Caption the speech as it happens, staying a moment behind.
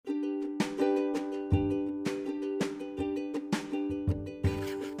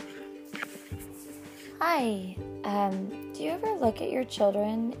Hi. Do you ever look at your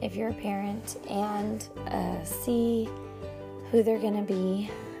children, if you're a parent, and see who they're going to be?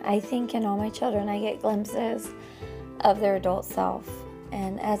 I think in all my children, I get glimpses of their adult self.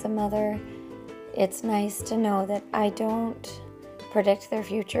 And as a mother, it's nice to know that I don't predict their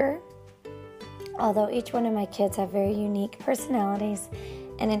future. Although each one of my kids have very unique personalities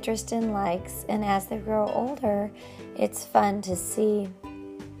and interest in likes. And as they grow older, it's fun to see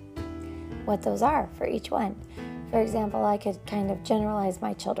what those are for each one. For example, I could kind of generalize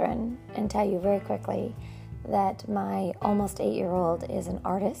my children and tell you very quickly that my almost 8-year-old is an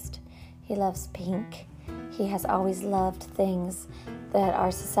artist. He loves pink. He has always loved things that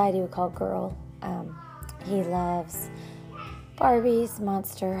our society would call girl. He loves Barbies,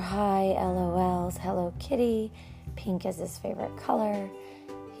 Monster High, LOLs, Hello Kitty. Pink is his favorite color.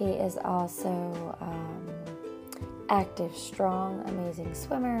 He is also active, strong, amazing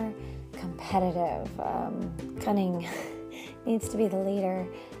swimmer, competitive, cunning, needs to be the leader,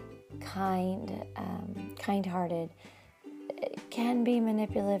 kind-hearted, can be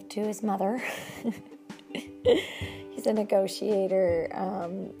manipulative to his mother. He's a negotiator,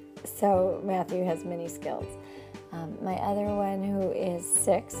 so Matthew has many skills. My other one, who is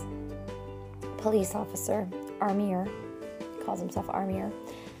 6, police officer, Armier, calls himself Armier,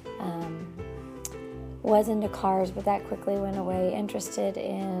 was into cars, but that quickly went away, interested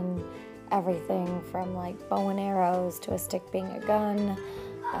in everything from like bow and arrows to a stick being a gun.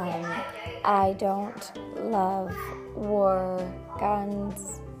 I don't love war,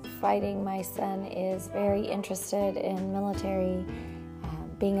 guns, fighting. My son is very interested in military,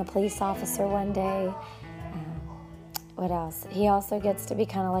 being a police officer one day. What else? He also gets to be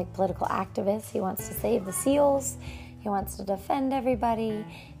kind of like political activist. He wants to save the SEALs. He wants to defend everybody.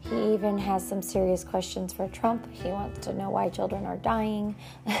 He even has some serious questions for Trump. He wants to know why children are dying.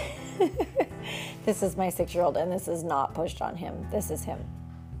 This is my 6-year-old, and this is not pushed on him. This is him.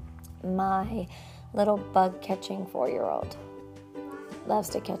 My little bug-catching 4-year-old loves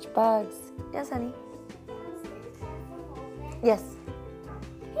to catch bugs. Yes, honey? Yes.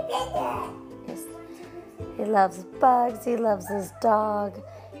 Yes. He loves bugs. He loves his dog.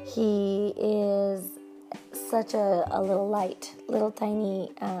 He is such a little light, little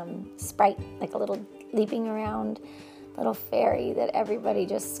tiny sprite, like a little leaping around little fairy that everybody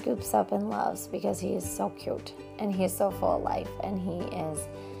just scoops up and loves because he is so cute and he is so full of life, and he is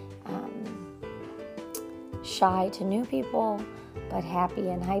shy to new people but happy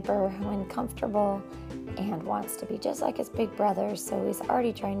and hyper when comfortable and wants to be just like his big brother. So he's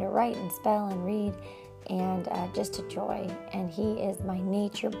already trying to write and spell and read and just a joy, and he is my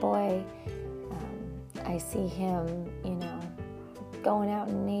nature boy. I see him, going out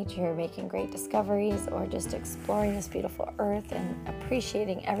in nature, making great discoveries, or just exploring this beautiful earth and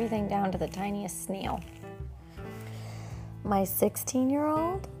appreciating everything down to the tiniest snail. My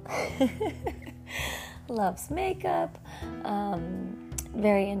 16-year-old loves makeup,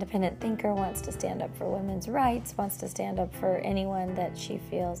 very independent thinker, wants to stand up for women's rights, wants to stand up for anyone that she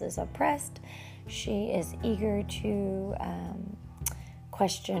feels is oppressed. She is eager to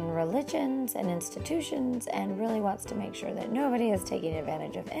question religions and institutions and really wants to make sure that nobody is taking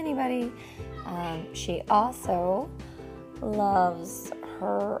advantage of anybody. She also loves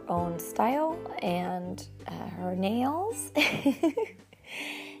her own style and her nails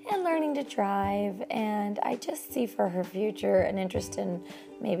and learning to drive. And I just see for her future an interest in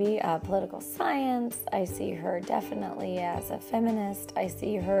maybe political science. I see her definitely as a feminist. I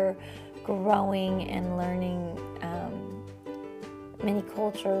see her growing and learning many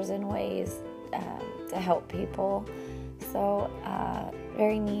cultures and ways to help people. So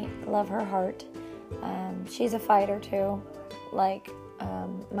very neat. Love her heart. She's a fighter too, like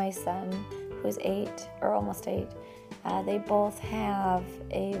my son, who's 8 or almost 8. They both have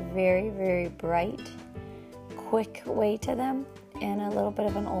a very, very bright, quick way to them and a little bit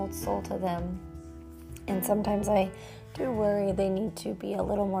of an old soul to them. And sometimes I do worry they need to be a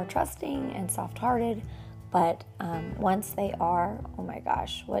little more trusting and soft-hearted. But once they are, oh my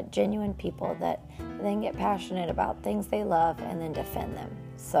gosh, what genuine people that then get passionate about things they love and then defend them.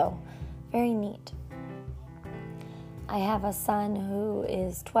 So, very neat. I have a son who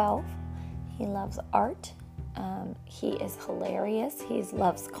is 12. He loves art. He is hilarious. He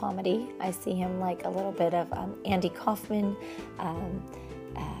loves comedy. I see him like a little bit of Andy Kaufman.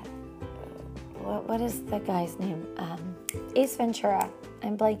 What is the guy's name? Ace Ventura.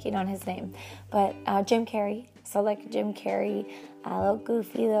 I'm blanking on his name. But Jim Carrey. So like Jim Carrey, a little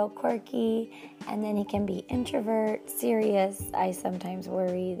goofy, a little quirky. And then he can be introvert, serious. I sometimes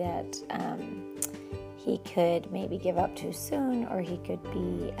worry that He could maybe give up too soon, or he could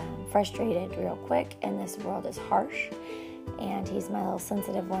be frustrated real quick, and this world is harsh. And he's my little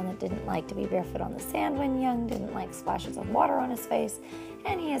sensitive one that didn't like to be barefoot on the sand when young, didn't like splashes of water on his face,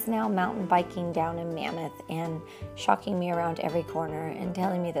 and he is now mountain biking down in Mammoth and shocking me around every corner and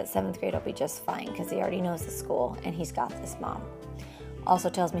telling me that 7th grade will be just fine because he already knows the school and he's got this, Mom. Also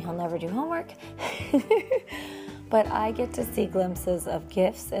tells me he'll never do homework. But I get to see glimpses of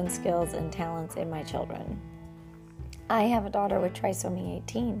gifts and skills and talents in my children. I have a daughter with trisomy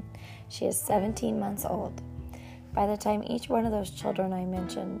 18. She is 17 months old. By the time each one of those children I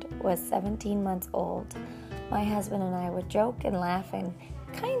mentioned was 17 months old, my husband and I would joke and laugh and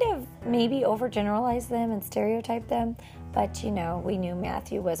kind of maybe overgeneralize them and stereotype them. But, we knew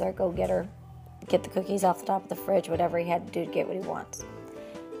Matthew was our go-getter. Get the cookies off the top of the fridge, whatever he had to do to get what he wants.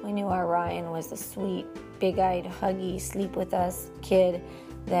 We knew our Ryan was the sweet, big-eyed, huggy, sleep-with-us kid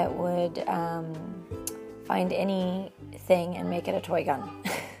that would find anything and make it a toy gun.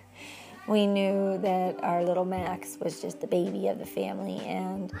 We knew that our little Max was just the baby of the family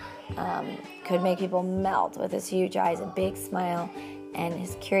and could make people melt with his huge eyes and big smile, and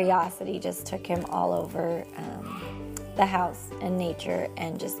his curiosity just took him all over the house and nature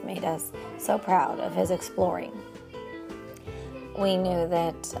and just made us so proud of his exploring. We knew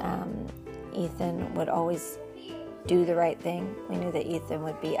that Ethan would always do the right thing. We knew that Ethan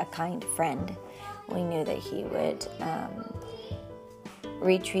would be a kind friend. We knew that he would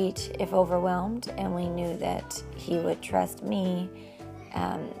retreat if overwhelmed, and we knew that he would trust me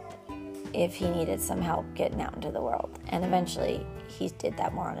if he needed some help getting out into the world. And eventually he did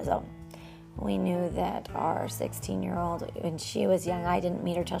that more on his own. We knew that our 16-year-old, when she was young, I didn't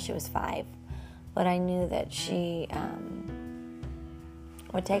meet her till she was 5, but I knew that she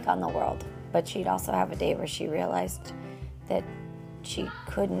would take on the world. But she'd also have a day where she realized that she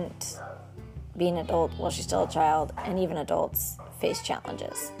couldn't be an adult while she's still a child, and even adults face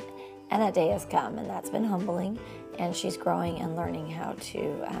challenges. And that day has come, and that's been humbling, and she's growing and learning how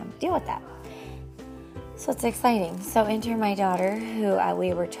to deal with that. So it's exciting. So enter my daughter, who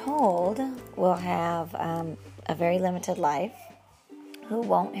we were told will have a very limited life, who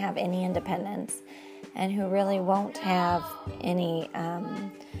won't have any independence, and who really won't have any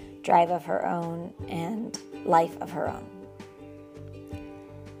drive of her own and life of her own.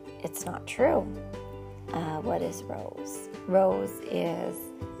 It's not true. What is Rose? Rose is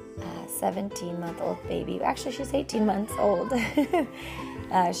a 17-month-old baby. Actually, she's 18 months old.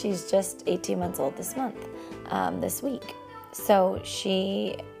 She's just 18 months old this week. So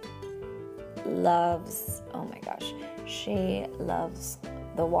she loves, she loves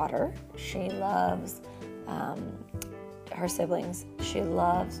the water. She loves her siblings. She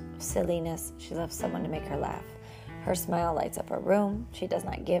loves silliness. She loves someone to make her laugh. Her smile lights up a room. She does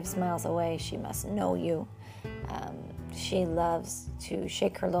not give smiles away. She must know you. She loves to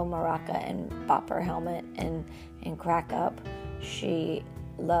shake her little maraca and bop her helmet and crack up. She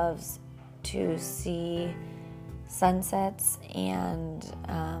loves to see sunsets, and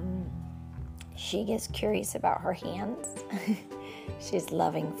she gets curious about her hands. She's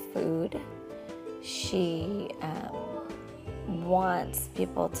loving food. She wants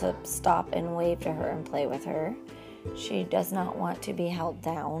people to stop and wave to her and play with her. She does not want to be held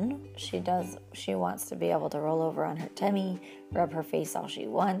down. She wants to be able to roll over on her tummy, rub her face all she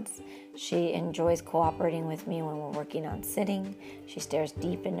wants. She enjoys cooperating with me when we're working on sitting. She stares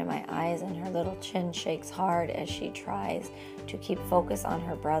deep into my eyes, and her little chin shakes hard as she tries to keep focus on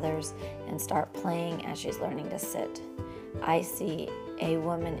her brothers and start playing as she's learning to sit. I see a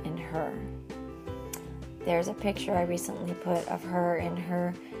woman in her. There's a picture I recently put of her in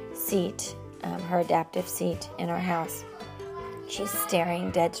her seat, her adaptive seat in our house. She's staring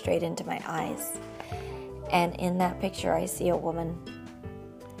dead straight into my eyes. And in that picture, I see a woman.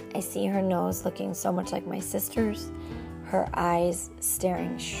 I see her nose looking so much like my sister's, her eyes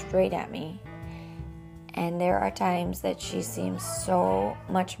staring straight at me. And there are times that she seems so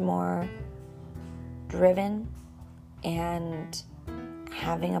much more driven and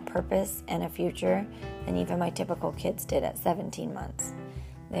having a purpose and a future than even my typical kids did at 17 months.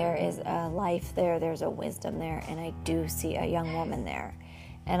 There is a life there, there's a wisdom there, and I do see a young woman there.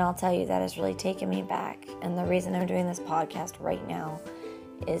 And I'll tell you, that has really taken me back. And the reason I'm doing this podcast right now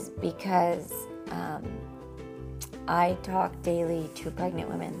is because I talk daily to pregnant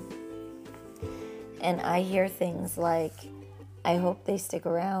women. And I hear things like, I hope they stick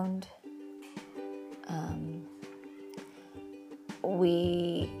around.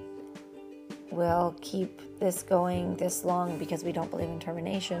 We will keep this going this long because we don't believe in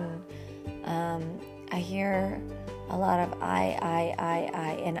termination. I hear a lot of I,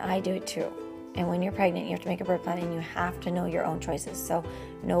 and I do it too. And when you're pregnant, you have to make a birth plan, and you have to know your own choices. So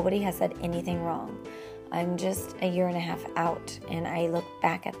nobody has said anything wrong. I'm just a year and a half out, and I look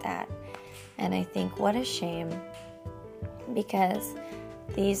back at that, and I think, what a shame, because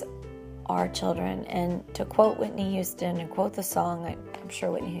these are children. And to quote Whitney Houston and quote the song, I'm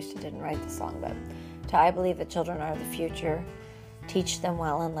sure Whitney I didn't write the song, but I believe that children are the future. Teach them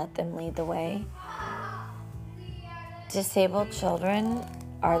well and let them lead the way. Disabled children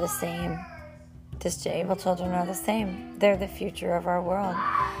are the same. Disabled children are the same. They're the future of our world.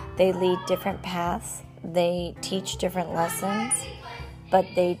 They lead different paths. They teach different lessons, but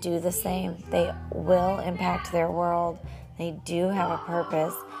they do the same. They will impact their world. They do have a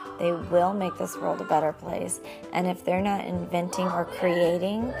purpose. They will make this world a better place. And if they're not inventing or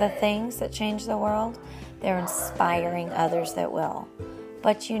creating the things that change the world, they're inspiring others that will.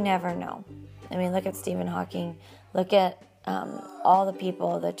 But you never know. I mean, look at Stephen Hawking. Look at all the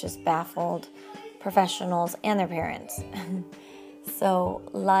people that just baffled professionals and their parents. So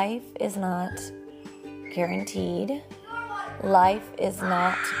life is not guaranteed. Life is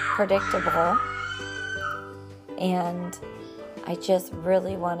not predictable. And I just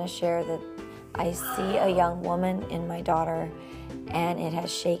really want to share that I see a young woman in my daughter, and it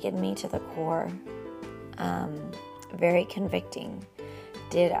has shaken me to the core. Very convicting.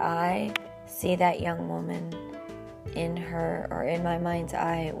 Did I see that young woman in her or in my mind's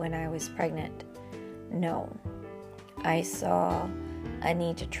eye when I was pregnant? No. I saw a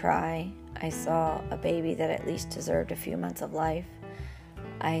need to try. I saw a baby that at least deserved a few months of life.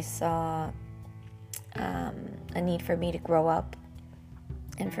 I saw a need for me to grow up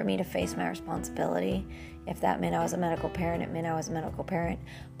and for me to face my responsibility. If that meant I was a medical parent, it meant I was a medical parent.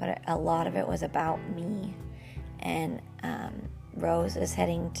 But a lot of it was about me. And Rose is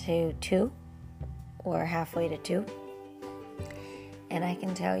heading to 2. We're halfway to 2. And I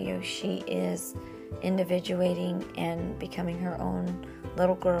can tell you, she is individuating and becoming her own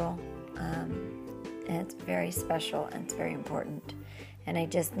little girl. And it's very special and it's very important. And I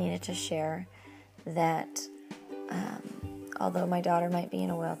just needed to share that although my daughter might be in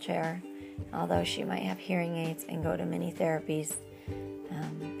a wheelchair, although she might have hearing aids and go to many therapies,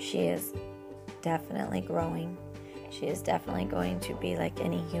 she is definitely growing. She is definitely going to be like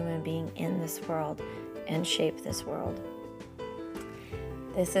any human being in this world and shape this world.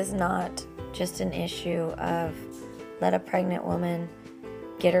 This is not just an issue of let a pregnant woman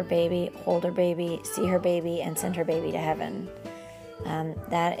get her baby, hold her baby, see her baby, and send her baby to heaven.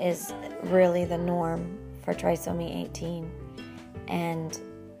 That is really the norm for trisomy 18. And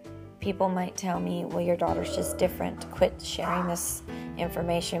people might tell me, well, your daughter's just different. Quit sharing this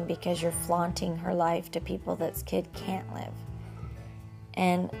information because you're flaunting her life to people that kid can't live.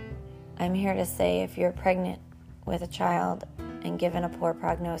 And I'm here to say, if you're pregnant with a child and given a poor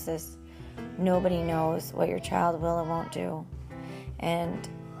prognosis, nobody knows what your child will and won't do. And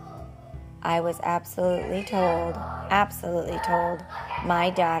I was absolutely told my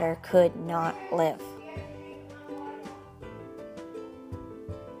daughter could not live.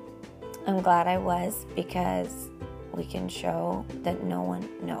 I'm glad I was, because we can show that no one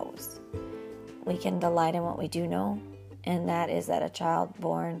knows. We can delight in what we do know, and that is that a child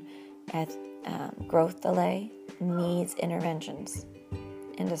born at growth delay needs interventions.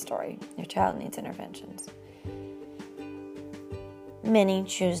 End of story. Your child needs interventions. Many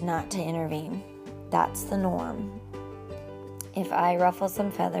choose not to intervene. That's the norm. If I ruffle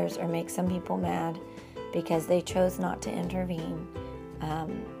some feathers or make some people mad because they chose not to intervene,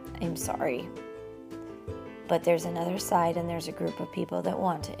 I'm sorry. But there's another side, and there's a group of people that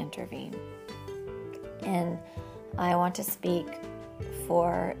want to intervene. And I want to speak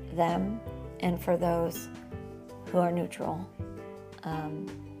for them and for those who are neutral.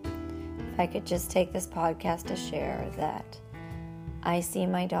 If I could just take this podcast to share that I see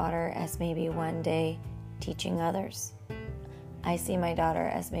my daughter as maybe one day teaching others. I see my daughter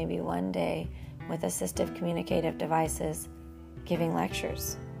as maybe one day with assistive communicative devices giving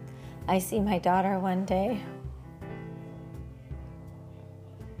lectures. I see my daughter one day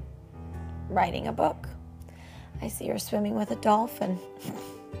writing a book. I see her swimming with a dolphin.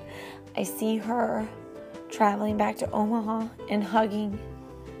 I see her traveling back to Omaha and hugging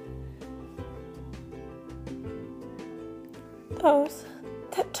those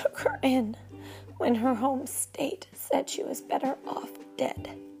that took her in when her home state said she was better off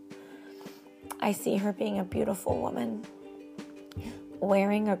dead. I see her being a beautiful woman,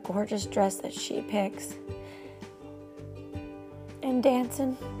 wearing a gorgeous dress that she picks, and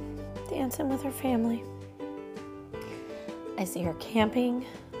dancing with her family. I see her camping.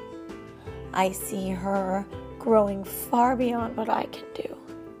 I see her growing far beyond what I can do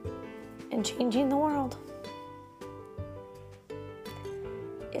and changing the world.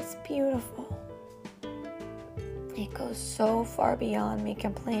 It's beautiful. It goes so far beyond me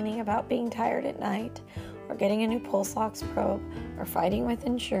complaining about being tired at night, or getting a new pulse ox probe, or fighting with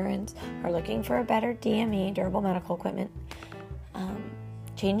insurance, or looking for a better DME, durable medical equipment,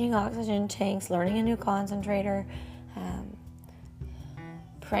 changing oxygen tanks, learning a new concentrator,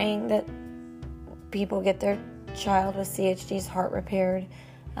 praying that people get their child with CHD's heart repaired.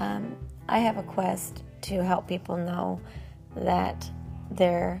 I have a quest to help people know that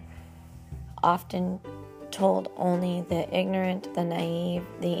they're often told only the ignorant, the naive,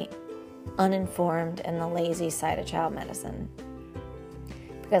 the uninformed, and the lazy side of child medicine.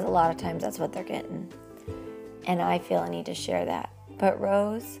 Because a lot of times that's what they're getting. And I feel I need to share that. But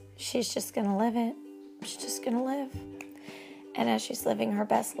Rose, she's just going to live it. She's just going to live. And as she's living her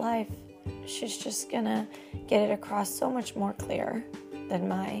best life, she's just going to get it across so much more clear than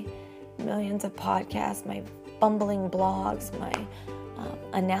my millions of podcasts, my bumbling blogs, my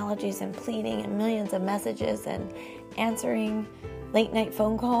analogies and pleading and millions of messages and answering late night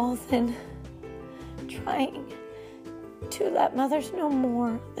phone calls and trying to let mothers know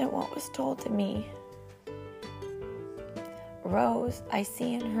more than what was told to me. Rose, I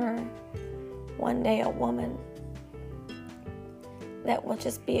see in her one day a woman that will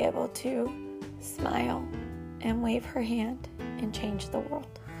just be able to smile and wave her hand and change the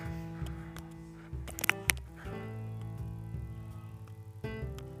world.